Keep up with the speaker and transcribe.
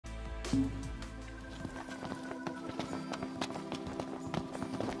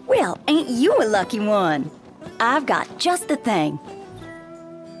Well, ain't you a lucky one? I've got just the thing.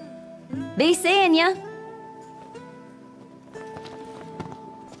 Be seeing ya.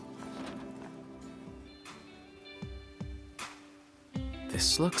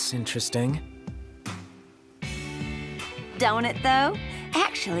 This looks interesting. Don't it, though?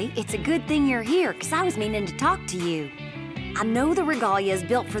 Actually, it's a good thing you're here, because I was meaning to talk to you. I know the regalia is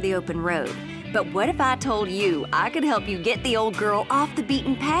built for the open road, but what if I told you I could help you get the old girl off the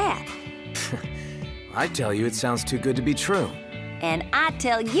beaten path? I tell you, it sounds too good to be true. And I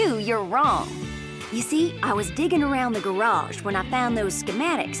tell you, you're wrong. You see, I was digging around the garage when I found those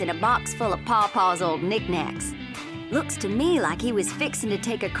schematics in a box full of Pawpaw's old knickknacks. Looks to me like he was fixing to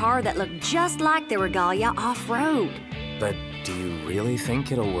take a car that looked just like the regalia off-road. But do you really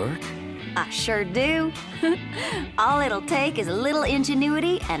think it'll work? I sure do. All it'll take is a little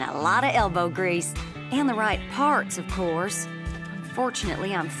ingenuity and a lot of elbow grease. And the right parts, of course.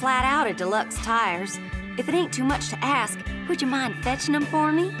 Fortunately, I'm flat out of deluxe tires. If it ain't too much to ask, would you mind fetching them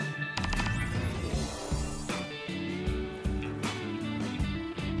for me?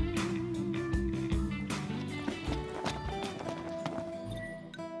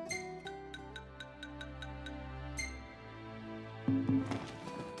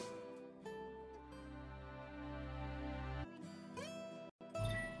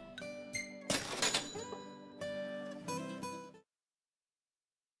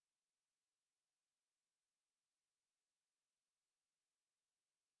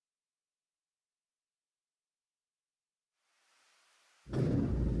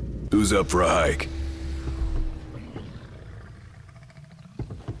 Who's up for a hike?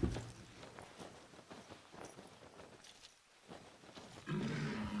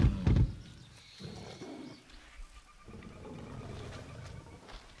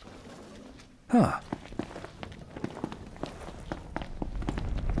 Huh.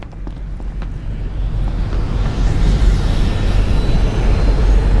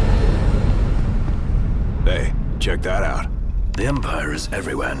 Hey, check that out. The Empire is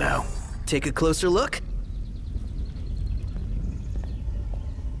everywhere now. Take a closer look?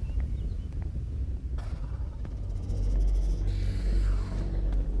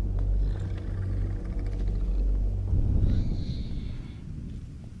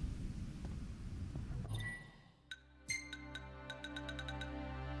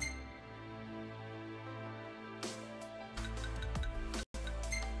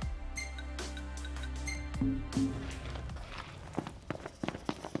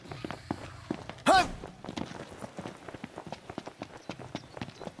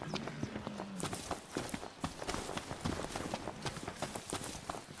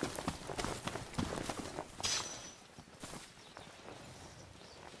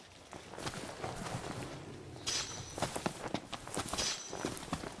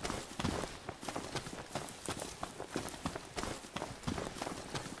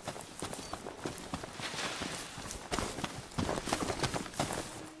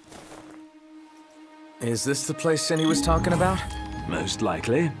 Is this the place Cindy was talking about? Most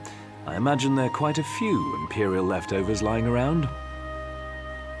likely. I imagine there are quite a few Imperial leftovers lying around.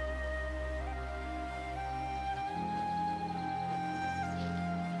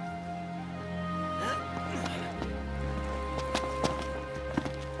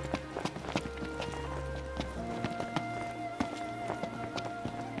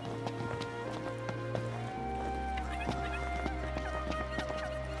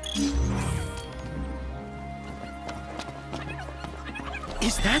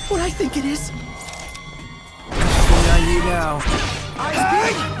 Is that what I think it is? On you now. Eyes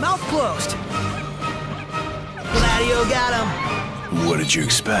big, mouth closed. Gladio got him. What did you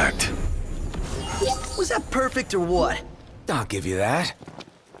expect? Was that perfect or what? I'll give you that.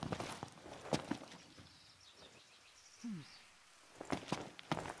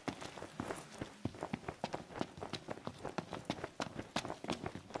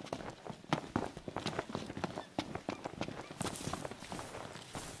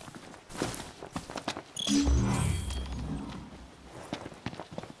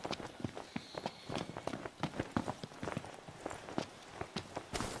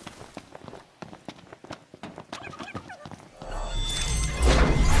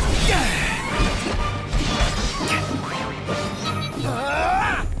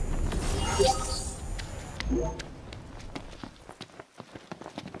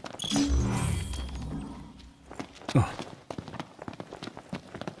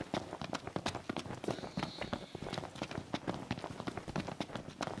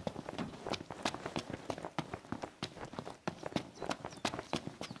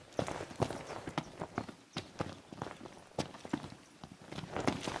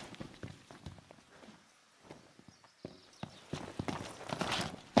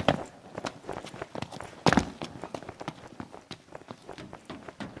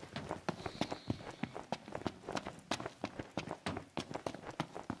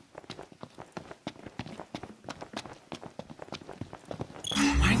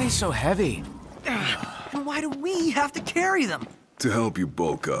 they so heavy? And why do we have to carry them? To help you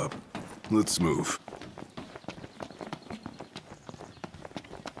bulk up. Let's move.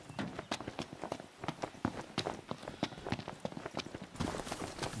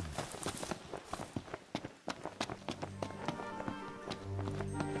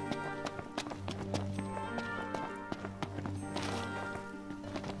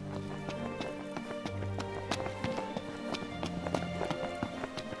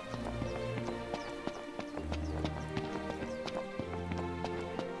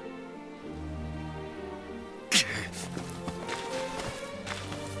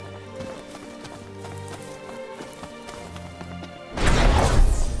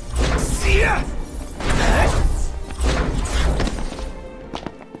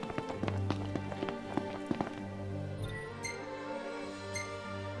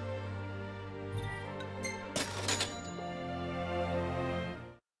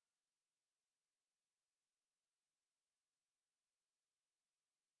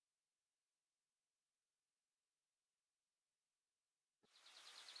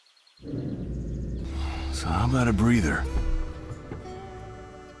 So how about a breather?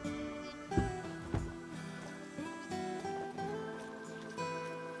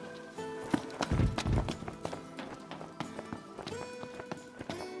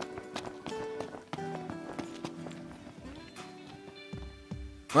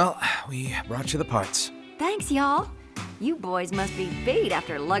 Well, we brought you the parts. Thanks, y'all. You boys must be beat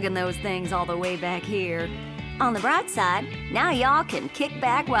after lugging those things all the way back here. On the bright side, now y'all can kick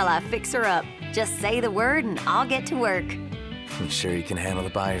back while I fix her up. Just say the word and I'll get to work. You sure you can handle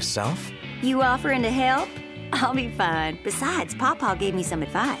it by yourself? You offering to help? I'll be fine. Besides, Pawpaw gave me some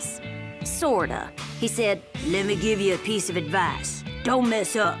advice. Sorta. He said, "Let me give you a piece of advice. Don't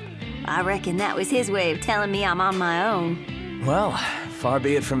mess up." I reckon that was his way of telling me I'm on my own. Well, far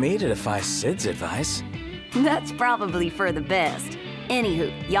be it from me to defy Sid's advice. That's probably for the best.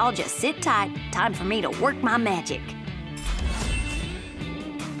 Anywho, y'all just sit tight. Time for me to work my magic.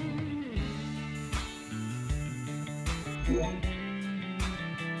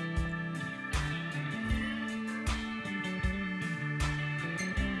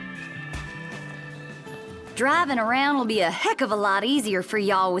 Driving around will be a heck of a lot easier for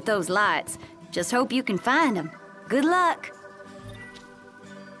y'all with those lights. Just hope you can find them. Good luck.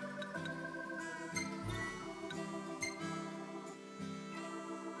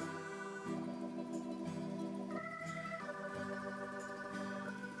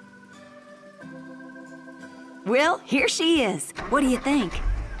 Well, here she is. What do you think?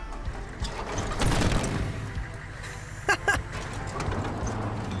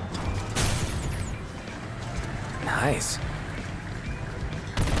 Nice.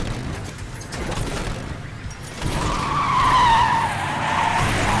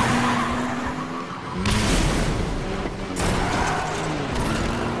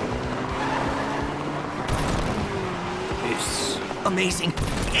 It's amazing.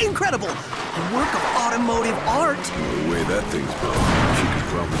 Incredible. A work of automotive art. The way that thing's built, she could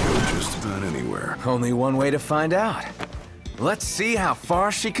probably go just about anywhere. Only one way to find out. Let's see how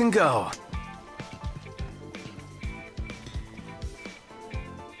far she can go.